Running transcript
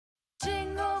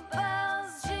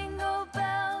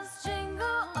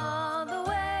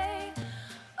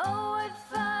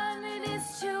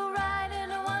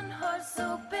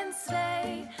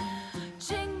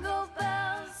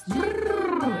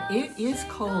It is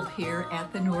cold here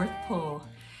at the North Pole,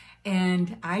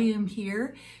 and I am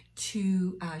here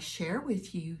to share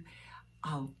with you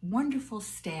a wonderful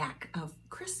stack of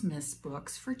Christmas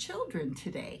books for children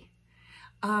today.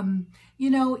 You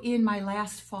know, in my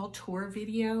last fall tour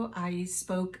video, I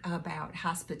spoke about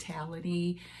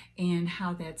hospitality and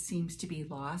how that seems to be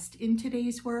lost in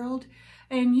today's world.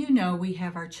 And you know, we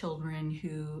have our children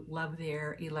who love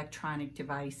their electronic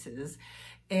devices,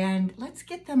 and let's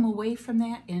get them away from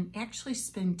that and actually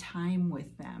spend time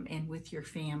with them and with your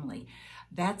family.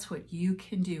 That's what you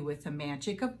can do with the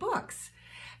magic of books.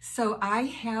 So I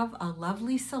have a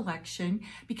lovely selection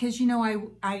because, you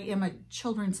know, I am a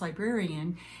children's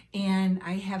librarian, and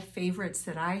I have favorites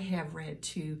that I have read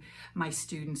to my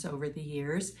students over the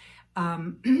years.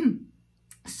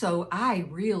 So I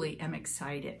really am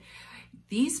excited.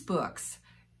 These books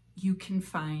you can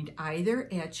find either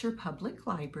at your public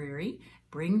library,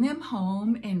 bring them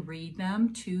home and read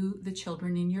them to the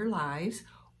children in your lives,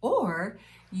 or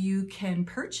you can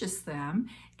purchase them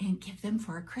and give them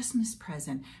for a Christmas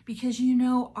present, because you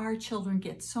know our children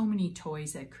get so many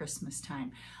toys at Christmas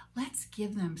time. Let's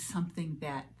give them something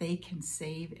that they can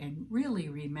save and really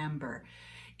remember.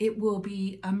 It will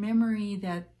be a memory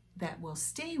that will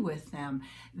stay with them,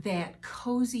 that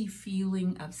cozy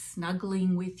feeling of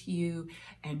snuggling with you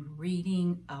and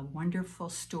reading a wonderful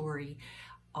story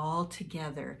all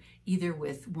together, either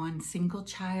with one single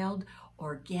child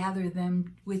or gather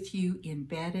them with you in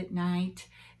bed at night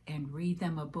and read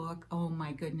them a book. Oh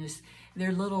my goodness,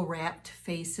 their little rapt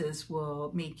faces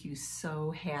will make you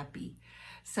so happy.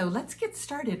 So let's get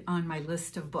started on my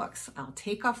list of books. I'll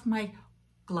take off my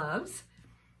gloves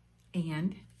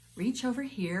and reach over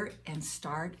here and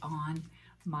start on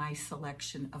my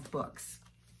selection of books.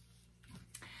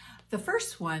 The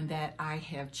first one that I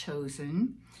have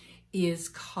chosen is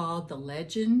called The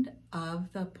Legend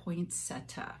of the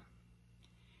Poinsettia.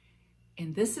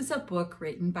 And this is a book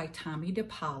written by Tomie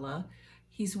DePaola.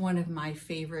 He's one of my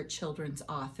favorite children's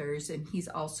authors, and he's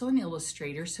also an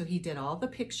illustrator, so he did all the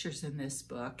pictures in this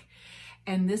book.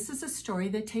 And this is a story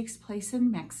that takes place in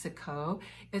Mexico.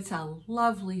 It's a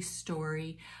lovely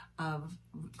story of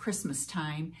Christmas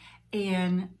time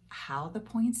and how the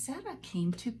poinsettia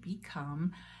came to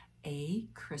become a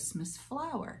Christmas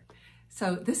flower.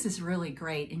 So this is really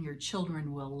great, and your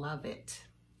children will love it.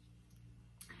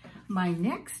 My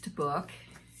next book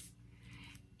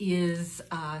is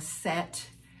set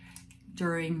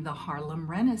during the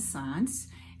Harlem Renaissance,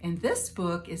 and this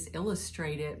book is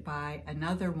illustrated by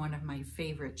another one of my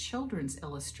favorite children's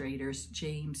illustrators,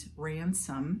 James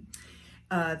Ransome.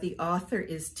 The author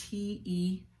is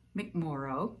T.E.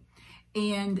 McMorrow,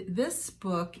 and this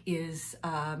book is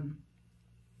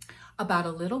about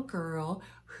a little girl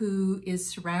who is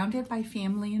surrounded by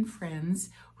family and friends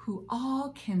who all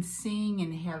can sing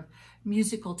and have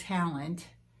musical talent,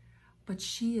 but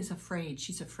she is afraid.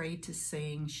 She's afraid to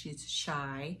sing. She's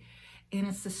shy. And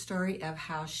it's the story of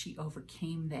how she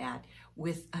overcame that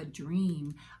with a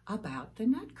dream about the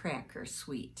Nutcracker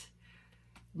suite.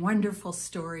 Wonderful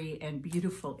story and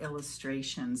beautiful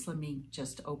illustrations. Let me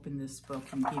just open this book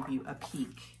and give you a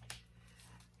peek.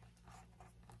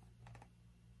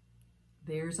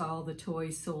 There's all the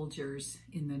toy soldiers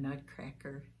in the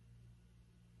Nutcracker.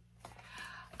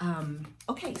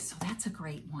 Okay, so that's a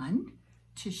great one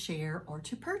to share or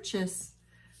to purchase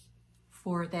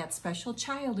for that special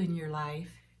child in your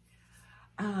life.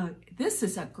 This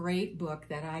is a great book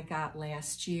that I got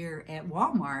last year at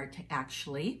Walmart,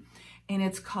 actually, and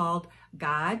it's called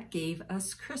God Gave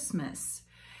Us Christmas.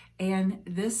 And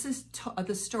this is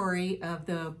the story of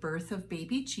the birth of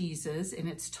baby Jesus, and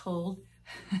it's told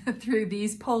through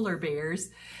these polar bears.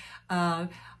 A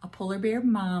polar bear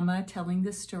mama telling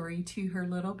the story to her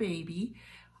little baby.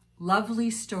 Lovely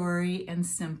story and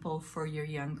simple for your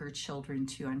younger children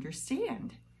to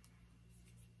understand.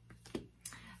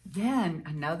 Then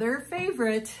another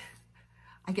favorite,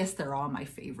 I guess they're all my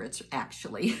favorites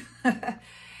actually.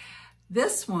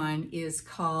 This one is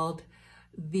called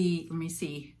The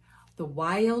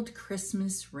Wild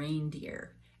Christmas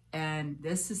Reindeer. And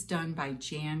this is done by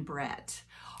Jan Brett.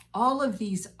 All of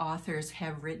these authors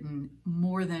have written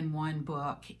more than one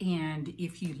book, and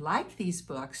if you like these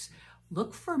books,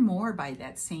 look for more by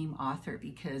that same author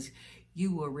because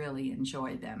you will really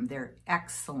enjoy them. They're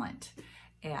excellent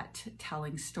at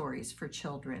telling stories for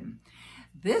children.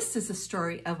 This is a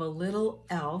story of a little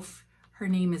elf. Her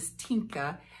name is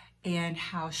Tinka, and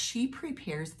how she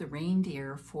prepares the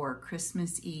reindeer for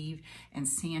Christmas Eve and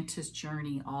Santa's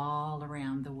journey all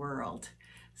around the world.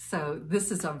 So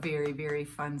this is a very, very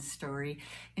fun story.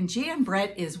 And Jan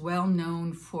Brett is well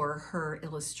known for her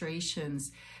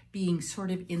illustrations being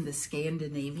sort of in the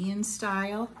Scandinavian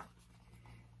style.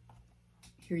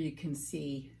 Here you can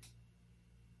see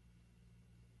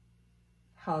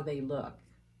how they look.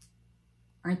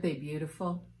 Aren't they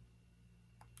beautiful?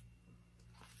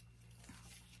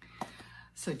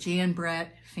 So Jan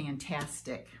Brett,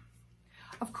 fantastic.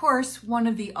 Of course, one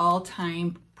of the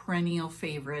all-time perennial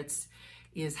favorites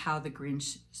is How the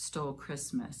Grinch Stole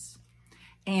Christmas.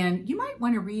 And you might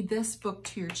want to read this book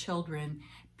to your children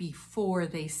before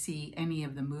they see any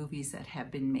of the movies that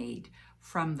have been made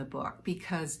from the book,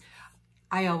 because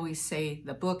I always say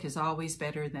the book is always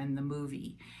better than the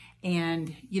movie.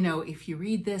 And, you know, if you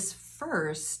read this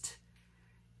first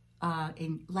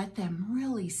and let them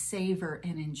really savor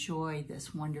and enjoy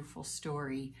this wonderful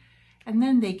story, and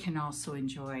then they can also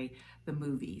enjoy the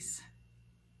movies.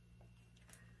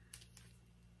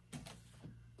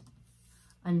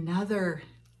 Another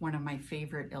one of my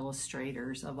favorite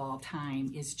illustrators of all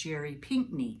time is Jerry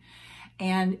Pinkney.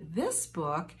 And this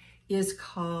book is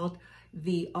called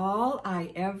The All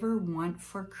I Ever Want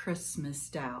for Christmas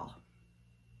Doll.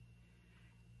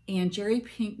 And Jerry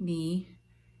Pinkney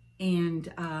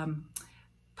and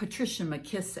Patricia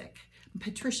McKissack.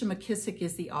 Patricia McKissack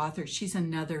is the author. She's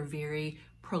another very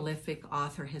prolific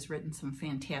author, has written some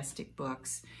fantastic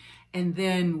books. And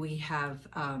then we have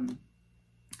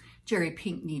Jerry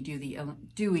Pinkney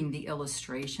doing the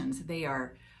illustrations. They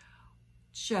are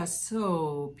just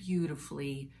so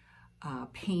beautifully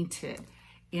painted.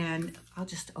 And I'll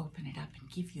just open it up and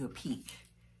give you a peek.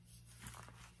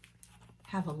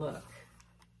 Have a look.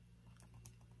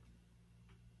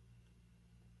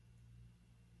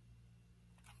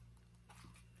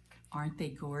 Aren't they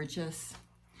gorgeous?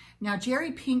 Now,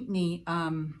 Jerry Pinkney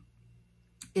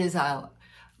is a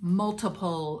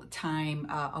multiple-time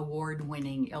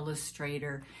award-winning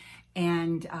illustrator.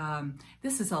 And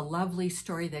this is a lovely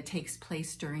story that takes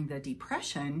place during the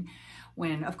Depression,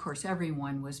 when, of course,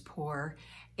 everyone was poor.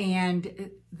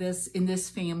 And in this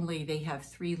family, they have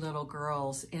 3 little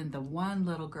girls. And the one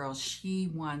little girl, she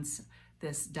wants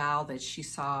this doll that she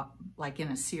saw like in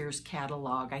a Sears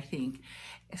catalog, I think.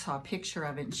 I saw a picture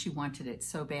of it and she wanted it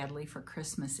so badly for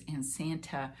Christmas, and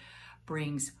Santa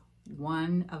brings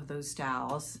one of those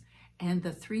dolls, and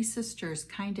the 3 sisters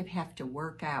kind of have to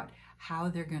work out how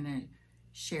they're going to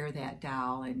share that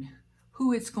doll and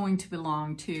who it's going to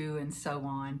belong to and so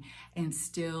on, and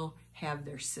still have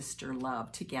their sister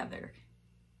love together.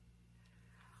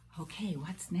 Okay,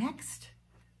 what's next?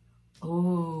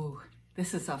 Oh,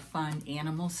 this is a fun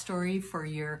animal story for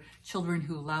your children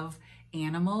who love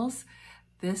animals.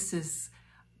 This is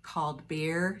called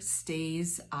Bear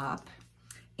Stays Up,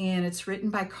 and it's written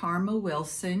by Karma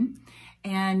Wilson.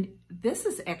 And this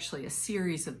is actually a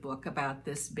series of books about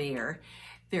this bear.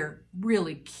 They're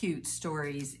really cute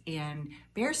stories, and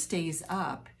Bear Stays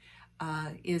Up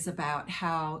is about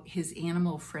how his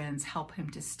animal friends help him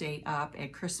to stay up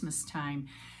at Christmas time,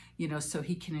 you know, so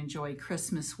he can enjoy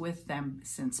Christmas with them,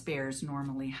 since bears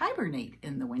normally hibernate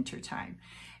in the wintertime.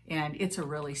 And it's a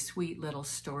really sweet little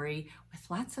story with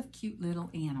lots of cute little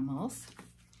animals.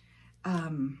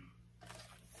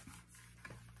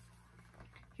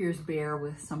 Here's Bear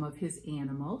with some of his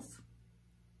animals.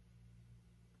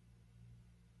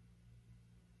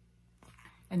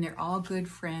 And they're all good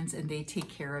friends and they take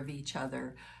care of each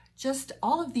other. Just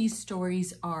all of these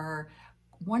stories are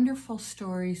wonderful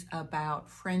stories about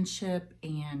friendship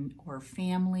or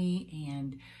family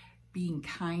and being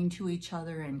kind to each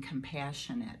other and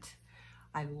compassionate.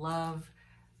 I love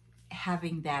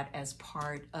having that as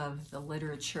part of the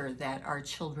literature that our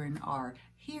children are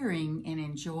hearing and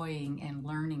enjoying and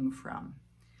learning from.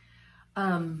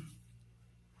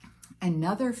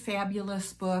 Another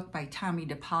fabulous book by Tomie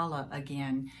DePaola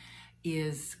again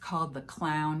is called The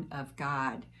Clown of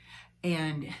God.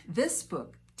 And this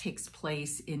book takes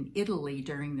place in Italy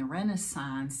during the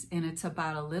Renaissance, and it's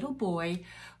about a little boy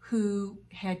who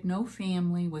had no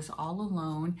family, was all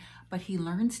alone, but he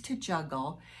learns to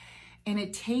juggle, and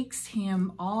it takes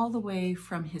him all the way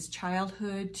from his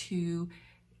childhood to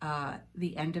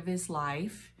the end of his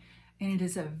life. And it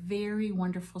is a very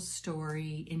wonderful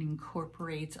story. It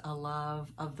incorporates a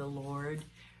love of the Lord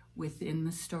within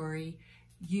the story.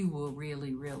 You will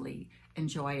really, really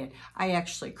enjoy it. I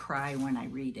actually cry when I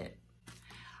read it.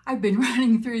 I've been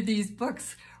running through these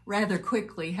books rather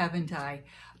quickly, haven't I?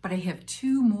 But I have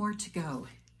 2 more to go.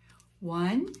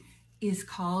 One is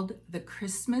called The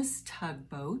Christmas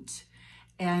Tugboat.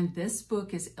 And this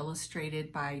book is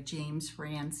illustrated by James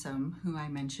Ransome, who I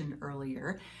mentioned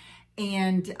earlier.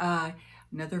 And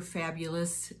another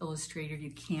fabulous illustrator you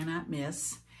cannot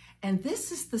miss. And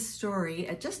this is the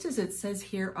story, just as it says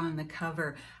here on the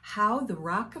cover, how the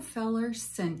Rockefeller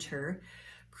Center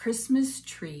Christmas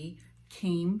Tree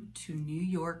came to New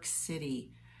York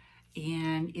City.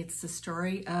 And it's the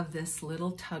story of this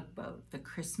little tugboat, the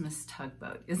Christmas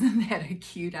tugboat. Isn't that a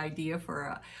cute idea for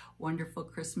a wonderful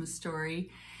Christmas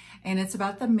story? And it's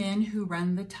about the men who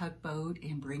run the tugboat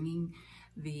and bringing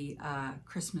the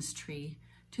Christmas tree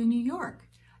to New York,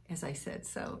 as I said.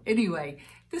 So anyway,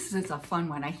 this is a fun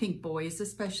one. I think boys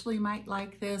especially might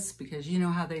like this because you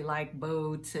know how they like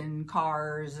boats and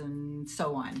cars and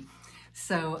so on.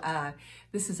 So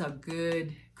this is a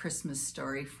good Christmas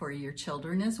story for your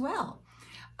children as well.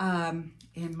 And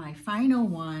my final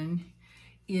one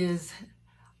is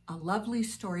a lovely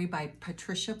story by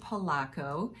Patricia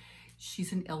Polacco.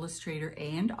 She's an illustrator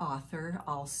and author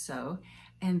also.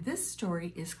 And this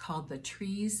story is called The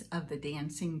Trees of the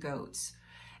Dancing Goats.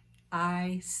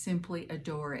 I simply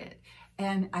adore it.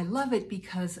 And I love it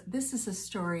because this is a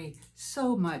story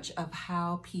so much of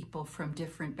how people from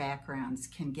different backgrounds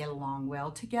can get along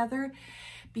well together,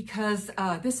 because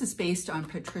this is based on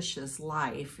Patricia's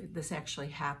life. This actually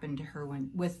happened to her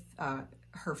with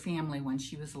her family when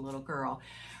she was a little girl.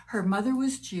 Her mother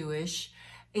was Jewish,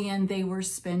 and they were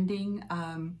spending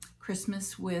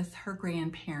Christmas with her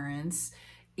grandparents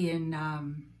in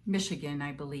Michigan,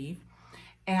 I believe.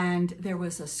 And there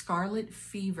was a scarlet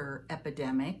fever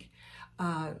epidemic.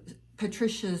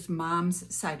 Patricia's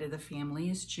mom's side of the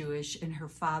family is Jewish, and her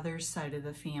father's side of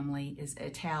the family is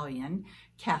Italian,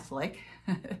 Catholic.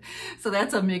 So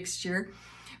that's a mixture.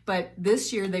 But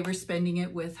this year they were spending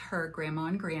it with her grandma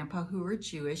and grandpa, who were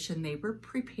Jewish, and they were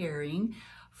preparing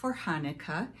for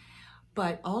Hanukkah.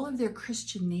 But all of their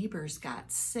Christian neighbors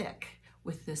got sick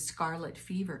with this scarlet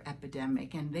fever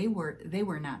epidemic, and they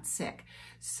were not sick.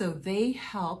 So they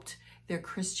helped their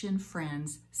Christian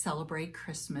friends celebrate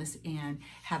Christmas and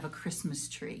have a Christmas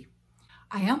tree.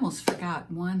 I almost forgot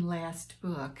one last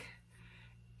book.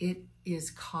 It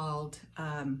is called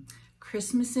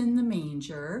Christmas in the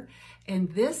Manger,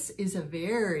 and this is a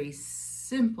very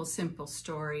simple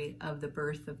story of the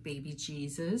birth of baby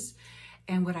Jesus.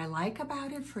 And what I like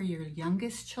about it for your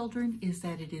youngest children is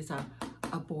that it is a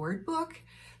board book.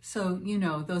 So, you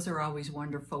know, those are always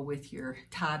wonderful with your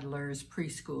toddlers,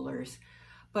 preschoolers.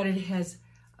 But it has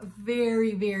a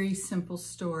very, very simple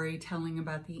story telling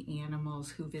about the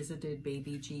animals who visited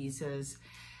baby Jesus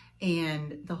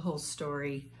and the whole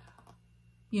story,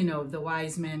 you know, the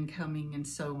wise men coming and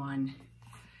so on.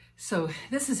 So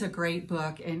this is a great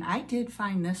book, and I did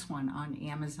find this one on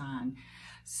Amazon.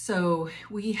 So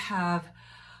we have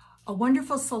a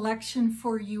wonderful selection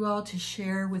for you all to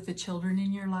share with the children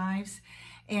in your lives.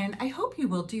 And I hope you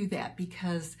will do that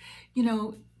because, you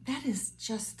know, that is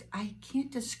just, I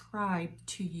can't describe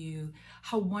to you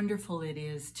how wonderful it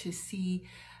is to see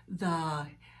the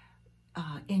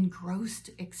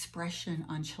engrossed expression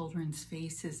on children's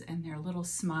faces and their little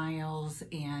smiles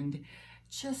and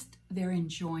just their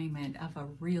enjoyment of a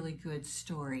really good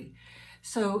story.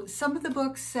 So some of the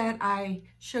books that I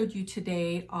showed you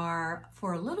today are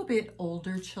for a little bit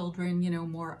older children, you know,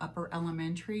 more upper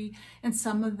elementary, and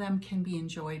some of them can be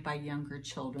enjoyed by younger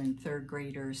children, third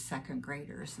graders, second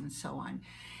graders, and so on.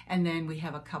 And then we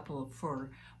have a couple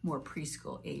for more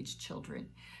preschool age children.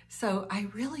 So I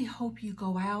really hope you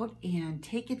go out and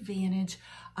take advantage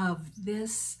of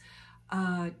this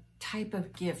type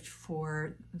of gift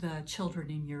for the children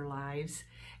in your lives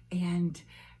and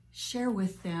share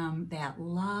with them that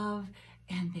love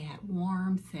and that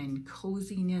warmth and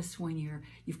coziness when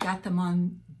you've got them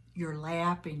on your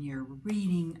lap and you're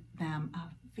reading them a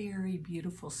very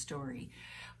beautiful story.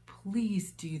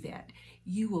 Please do that.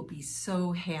 You will be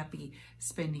so happy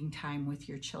spending time with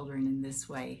your children in this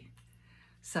way.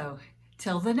 So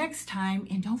till the next time,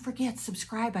 and don't forget,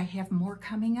 subscribe. I have more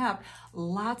coming up.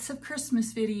 Lots of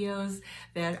Christmas videos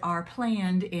that are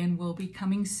planned and will be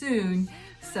coming soon.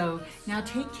 So now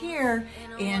take care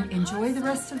and enjoy the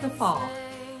rest of the fall.